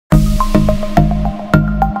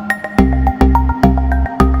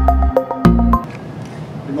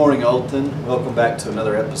Olton. Welcome back to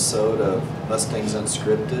another episode of Mustangs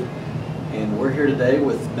Unscripted. And we're here today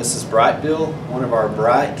with Mrs. Brightbill, one of our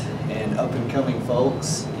bright and up-and-coming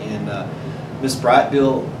folks. And Miss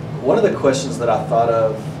Brightbill, one of the questions that I thought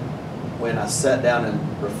of when I sat down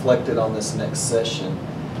and reflected on this next session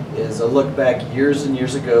is I look back years and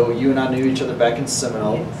years ago. You and I knew each other back in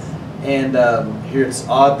Seminole. Yes. And here it's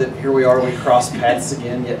odd that here we are, we cross paths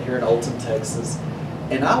again, yet here in Olton, Texas.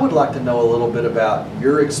 And I would like to know a little bit about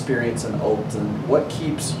your experience in Olton. What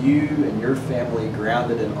keeps you and your family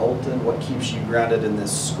grounded in Olton? What keeps you grounded in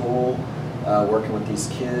this school, working with these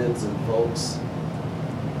kids and folks?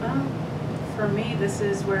 For me, this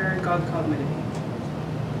is where God called me to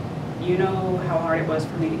be. You know how hard it was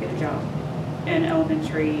for me to get a job in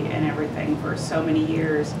elementary and everything for so many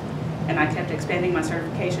years. And I kept expanding my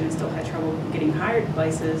certification and still had trouble getting hired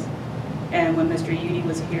places. And when Mr. Udy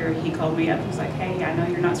was here, he called me up and was like, hey, I know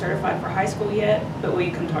you're not certified for high school yet, but will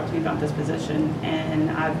you come talk to me about this position? And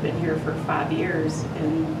I've been here for 5 years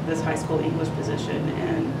in this high school English position.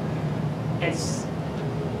 And it's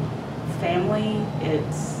family,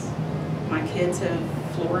 it's my kids have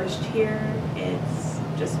flourished here, it's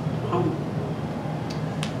just home.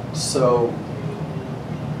 So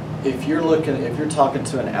if you're talking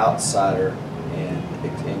to an outsider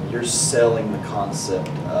and you're selling the concept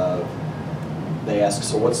of, they ask,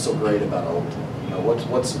 so what's so great about Olton? You know,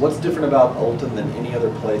 what's different about Olton than any other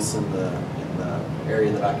place in the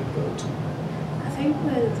area that I could go to? I think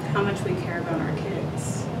with how much we care about our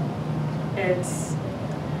kids, it's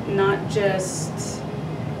not just,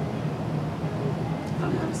 I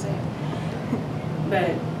don't know how to say it,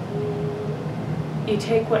 but you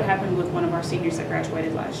take what happened with one of our seniors that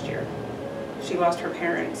graduated last year. She lost her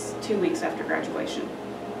parents 2 weeks after graduation.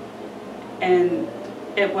 And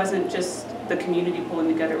it wasn't just the community pulling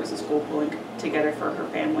together, it was the school pulling together for her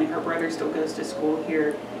family. Her brother still goes to school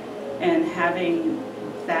here. And having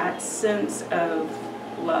that sense of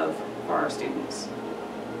love for our students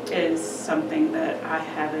is something that I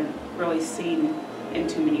haven't really seen in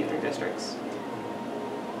too many other districts.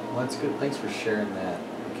 Well, that's good. Thanks for sharing that,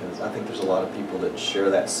 because I think there's a lot of people that share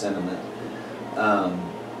that sentiment.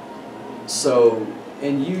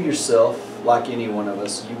 And you yourself, like any one of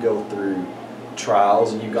us, you go through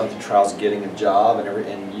trials, and you've gone through trials getting a job,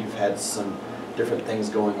 and you've had some different things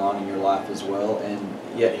going on in your life as well, and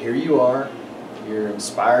yet here you are, you're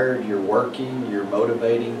inspired, you're working, you're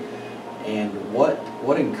motivating. And what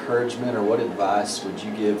encouragement or what advice would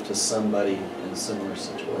you give to somebody in similar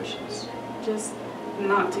situations? Just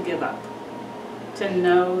not to give up, to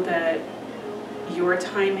know that your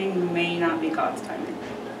timing may not be God's timing.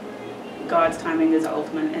 God's timing is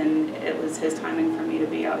ultimate, and it was His timing for me to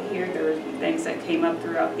be out here. There were things that came up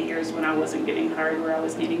throughout the years when I wasn't getting hired, where I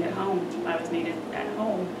was needed at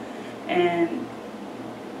home. And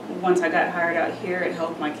once I got hired out here, it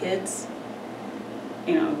helped my kids.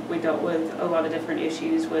 You know, we dealt with a lot of different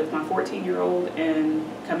issues with my 14-year-old, and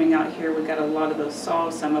coming out here, we got a lot of those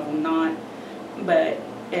solved, some of them not. But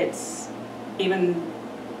it's, even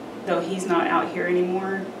though he's not out here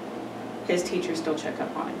anymore, his teachers still check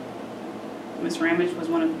up on him. Miss Ramage was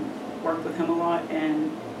one of worked with him a lot,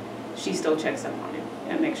 and she still checks up on him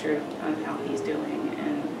and makes sure on how he's doing.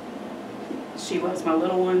 And she loves my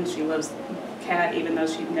little one. She loves Cat, even though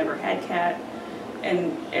she'd never had Cat.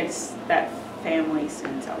 And it's that family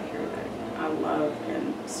sense out here that I love,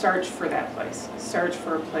 and search for that place. Search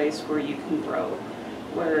for a place where you can grow,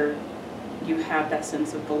 where you have that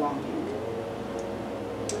sense of belonging.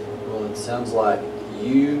 Well, it sounds like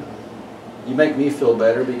you make me feel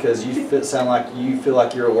better, because you sound like you feel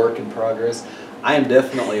like you're a work in progress. I am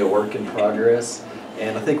definitely a work in progress,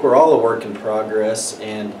 and I think we're all a work in progress,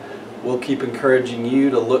 and we'll keep encouraging you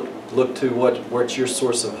to look to what's your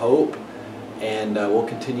source of hope, and we'll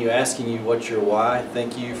continue asking you what's your why.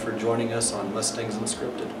 Thank you for joining us on Mustangs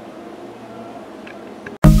Unscripted.